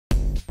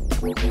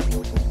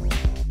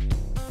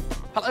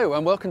Hello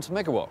and welcome to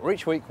Megawatt, where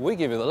each week we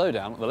give you the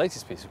lowdown on the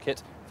latest piece of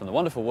kit from the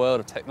wonderful world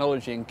of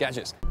technology and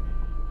gadgets.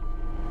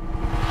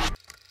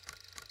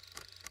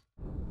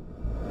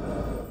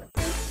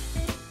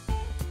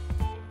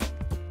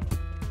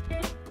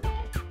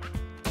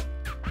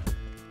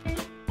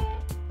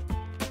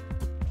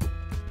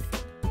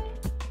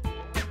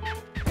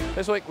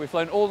 This week we've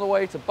flown all the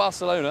way to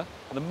Barcelona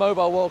and the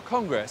Mobile World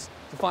Congress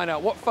to find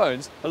out what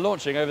phones are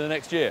launching over the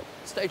next year.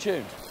 Stay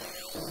tuned.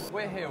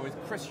 We're here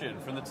with Christian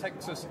from the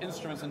Texas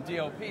Instruments and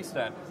DLP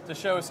stand to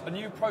show us a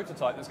new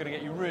prototype that's going to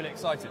get you really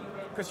excited.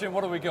 Christian,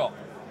 what have we got?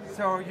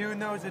 So you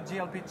know the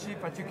DLP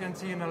chip that you can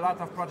see in a lot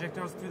of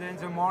projectors today in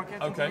the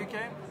market in the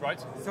UK? Right.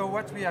 So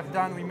what we have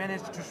done, we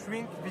managed to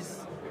shrink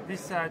this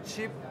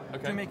chip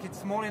to make it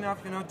small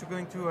enough, you know, to go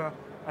into a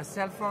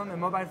cell phone, a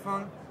mobile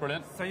phone.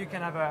 Brilliant. So you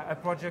can have a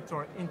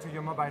projector into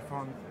your mobile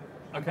phone.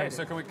 Okay,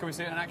 so can we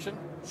see it in action?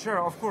 Sure,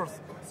 of course.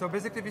 So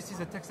basically this is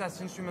a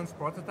Texas Instruments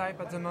prototype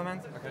at the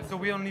moment. Okay. So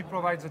we only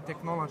provide the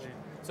technology.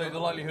 So the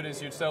likelihood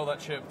is you'd sell that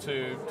chip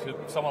to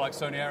someone like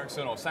Sony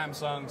Ericsson or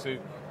Samsung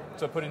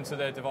to put into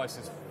their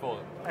devices for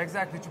them?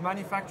 Exactly, to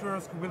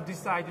manufacturers who will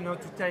decide, you know,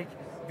 to take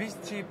this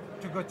chip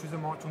to go to the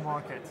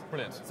market.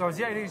 Brilliant. So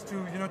the idea is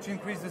to, you know, to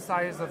increase the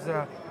size of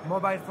the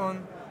mobile phone,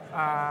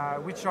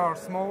 which are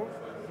small.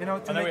 You know,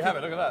 and there we have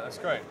it, look at that, that's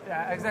great.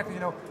 Yeah, exactly,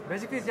 you know,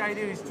 basically the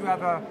idea is to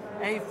have a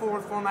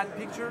A4 format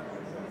picture.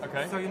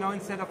 Okay. So, you know,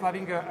 instead of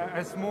having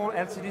a small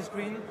LCD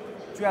screen,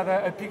 to have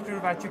a picture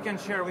that you can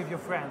share with your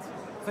friends.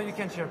 So you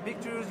can share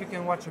pictures, you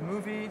can watch a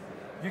movie,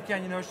 you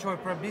can, you know, show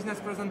a business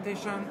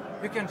presentation,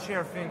 you can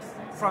share things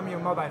from your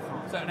mobile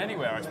phone. So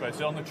anywhere, I suppose,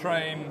 on the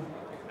train,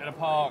 in a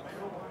park,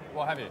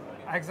 what have you?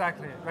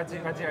 Exactly, that's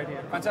the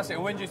idea. Fantastic,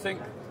 and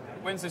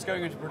when's this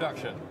going into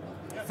production?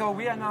 So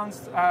we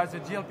announced the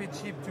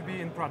DLP chip to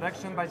be in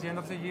production by the end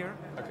of the year.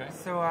 Okay.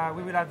 So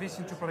we will have this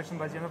into production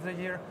by the end of the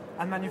year,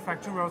 and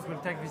manufacturers will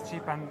take this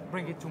chip and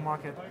bring it to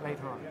market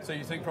later on. So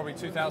you think probably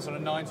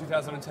 2009,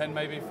 2010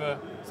 maybe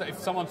so if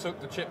someone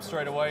took the chip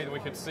straight away, that we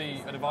could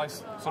see a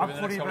device sort of in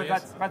the next couple of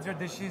years? That's their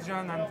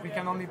decision, and we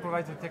can only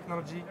provide the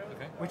technology,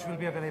 which will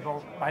be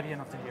available by the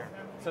end of the year.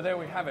 So there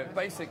we have it.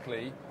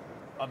 Basically,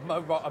 a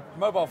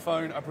mobile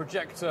phone, a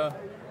projector,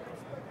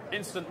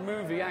 instant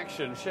movie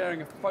action,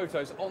 sharing of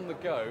photos on the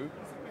go,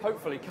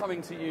 hopefully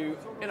coming to you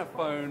in a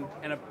phone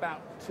in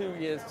about 2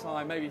 years'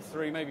 time, maybe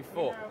 3, maybe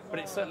 4. But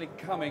it's certainly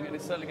coming, and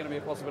it's certainly going to be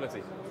a possibility.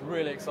 It's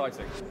really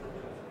exciting.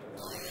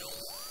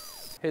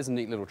 Here's a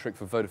neat little trick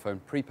for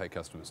Vodafone prepaid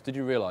customers. Did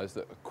you realise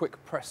that a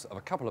quick press of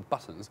a couple of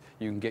buttons,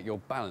 you can get your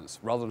balance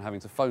rather than having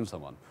to phone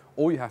someone?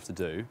 All you have to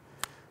do,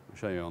 I'll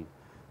show you on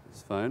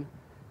this phone,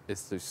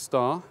 is to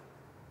star,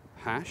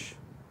 hash,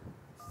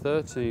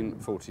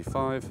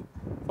 1345,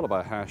 followed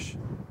by a hash,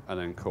 and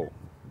then call.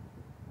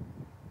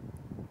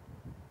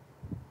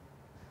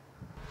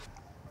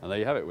 And there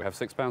you have it, we have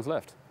 £6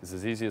 left. It's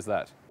as easy as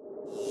that.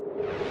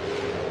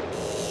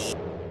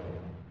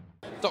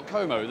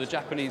 Docomo, the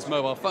Japanese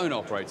mobile phone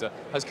operator,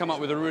 has come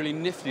up with a really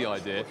nifty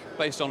idea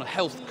based on a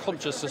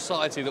health-conscious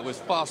society that was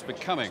fast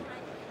becoming.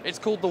 It's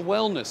called the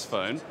Wellness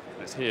Phone,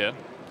 it's here.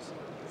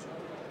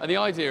 And the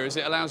idea is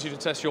it allows you to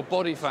test your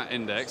body fat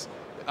index.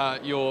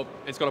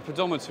 It's got a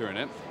pedometer in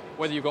it,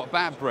 whether you've got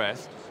bad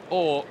breath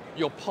or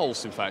your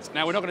pulse, in fact.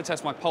 Now, we're not going to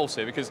test my pulse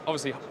here because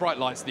obviously bright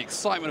lights, the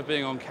excitement of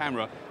being on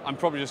camera, I'm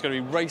probably just going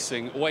to be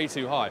racing way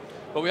too high.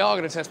 But we are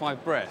going to test my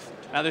breath.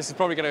 Now, this is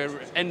probably going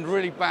to end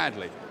really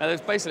badly. Now,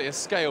 there's basically a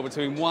scale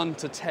between 1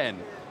 to 10.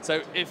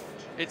 So if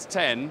it's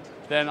 10,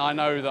 then I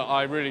know that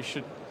I really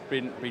should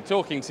be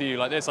talking to you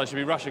like this. I should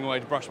be rushing away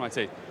to brush my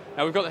teeth.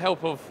 Now, we've got the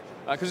help of,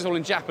 because it's all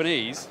in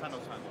Japanese.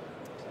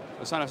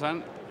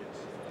 San-o-san.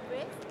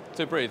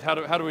 To breathe. How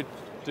do we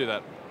do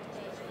that?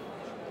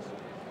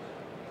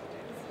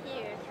 It's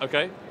here.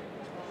 Okay.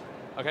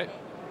 Okay.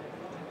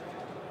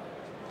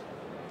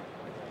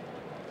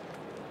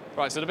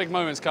 Right, so the big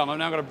moment's come. I'm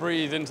now going to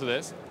breathe into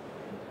this.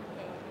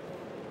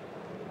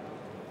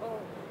 Oh.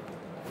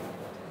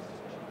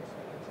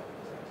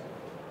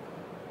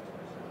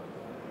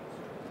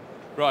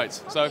 Right,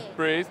 so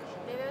breathe.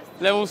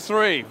 Level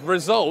 3,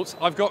 result,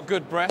 I've got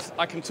good breath.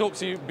 I can talk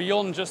to you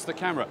beyond just the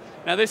camera.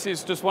 Now this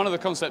is just one of the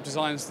concept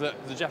designs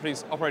that the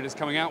Japanese operator's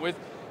coming out with.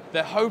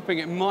 They're hoping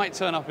it might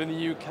turn up in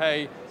the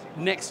UK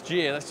next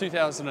year, that's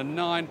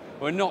 2009.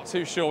 We're not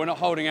too sure, we're not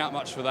holding out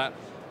much for that.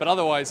 But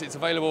otherwise it's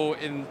available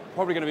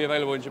probably going to be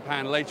available in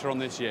Japan later on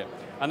this year.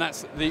 And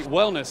that's the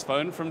Wellness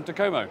Phone from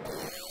Docomo.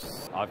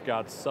 I've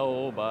got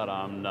soul, but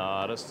I'm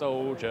not a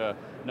soldier.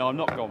 No, I'm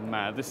not gone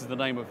mad. This is the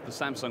name of the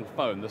Samsung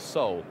phone, the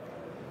Soul.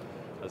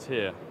 That's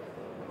here.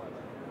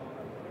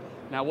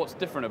 Now, what's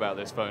different about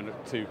this phone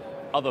to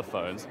other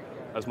phones,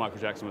 as Michael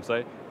Jackson would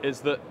say, is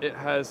that it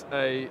has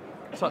a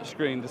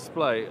touchscreen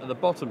display at the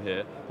bottom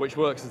here, which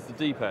works as the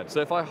D-pad.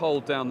 So if I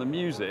hold down the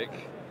music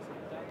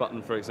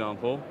button, for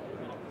example,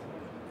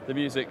 the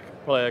music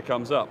player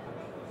comes up.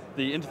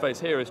 The interface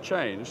here has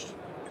changed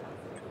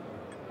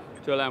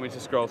to allow me to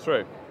scroll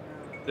through.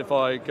 If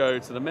I go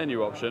to the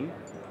menu option,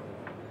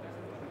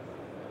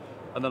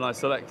 and then I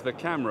select the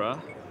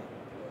camera,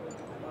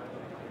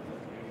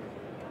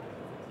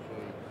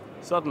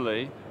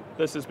 suddenly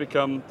this has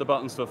become the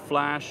buttons for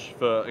flash,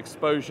 for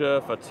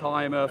exposure, for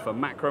timer, for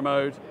macro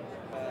mode.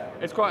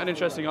 It's quite an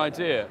interesting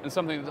idea and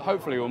something that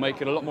hopefully will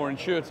make it a lot more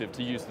intuitive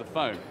to use the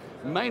phone.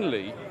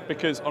 Mainly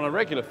because on a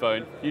regular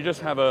phone, you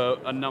just have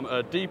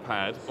a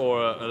D-pad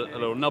or a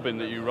little nubbin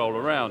that you roll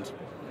around.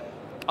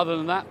 Other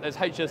than that, there's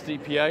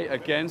HSDPA,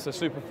 again, so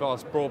super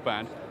fast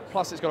broadband,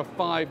 plus it's got a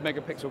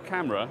 5-megapixel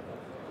camera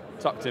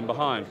tucked in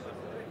behind.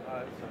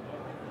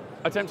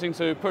 Attempting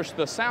to push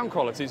the sound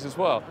qualities as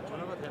well,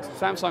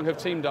 Samsung have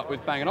teamed up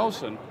with Bang &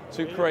 Olufsen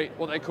to create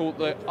what they call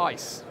the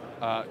ICE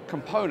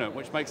component,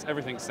 which makes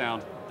everything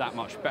sound that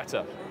much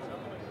better.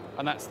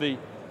 And that's the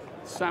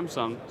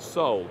Samsung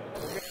Soul.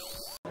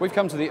 We've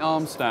come to the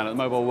ARM stand at the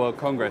Mobile World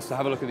Congress to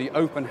have a look at the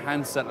Open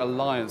Handset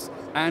Alliance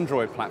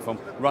Android platform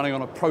running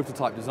on a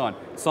prototype design.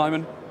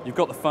 Simon, you've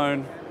got the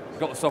phone, you've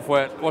got the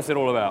software, what's it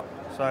all about?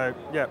 So,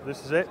 yeah,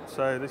 this is it.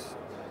 So this,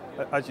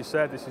 as you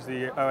said, this is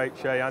the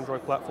OHA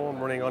Android platform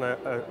running on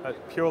a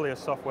purely a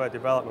software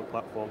development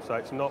platform. So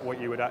it's not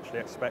what you would actually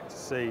expect to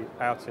see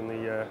out in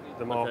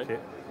the market.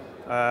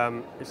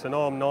 Okay. It's an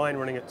ARM 9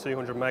 running at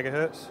 200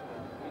 megahertz.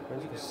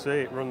 As you can see,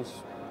 it runs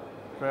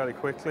fairly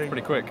quickly.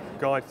 Pretty quick.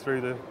 Guide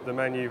through the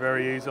menu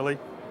very easily.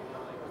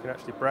 You can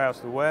actually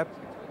browse the web.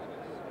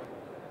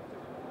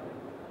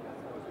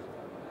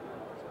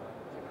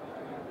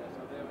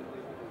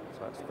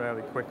 So it's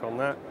fairly quick on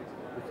that.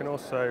 You can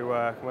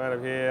also come out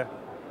of here.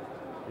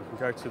 You can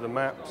go to the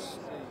maps,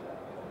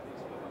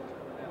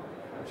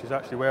 which is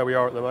actually where we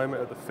are at the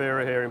moment at the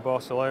Fira here in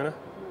Barcelona.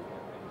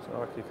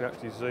 So you can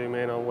actually zoom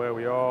in on where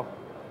we are.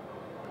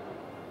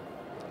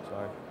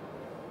 So.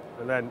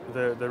 And then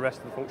the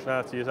rest of the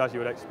functionality is as you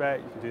would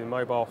expect. You can do the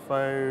mobile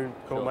phone,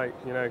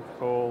 make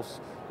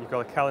calls. You've got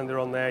a calendar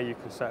on there. You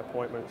can set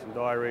appointments and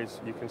diaries.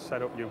 You can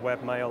set up your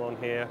webmail on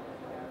here,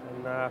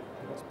 and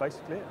that's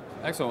basically it.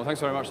 Excellent. Well, thanks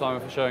very much,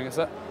 Simon, for showing us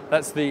that.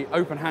 That's the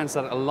Open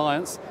Handset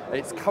Alliance.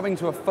 It's coming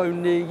to a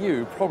phone near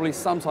you, probably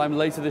sometime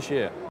later this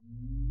year.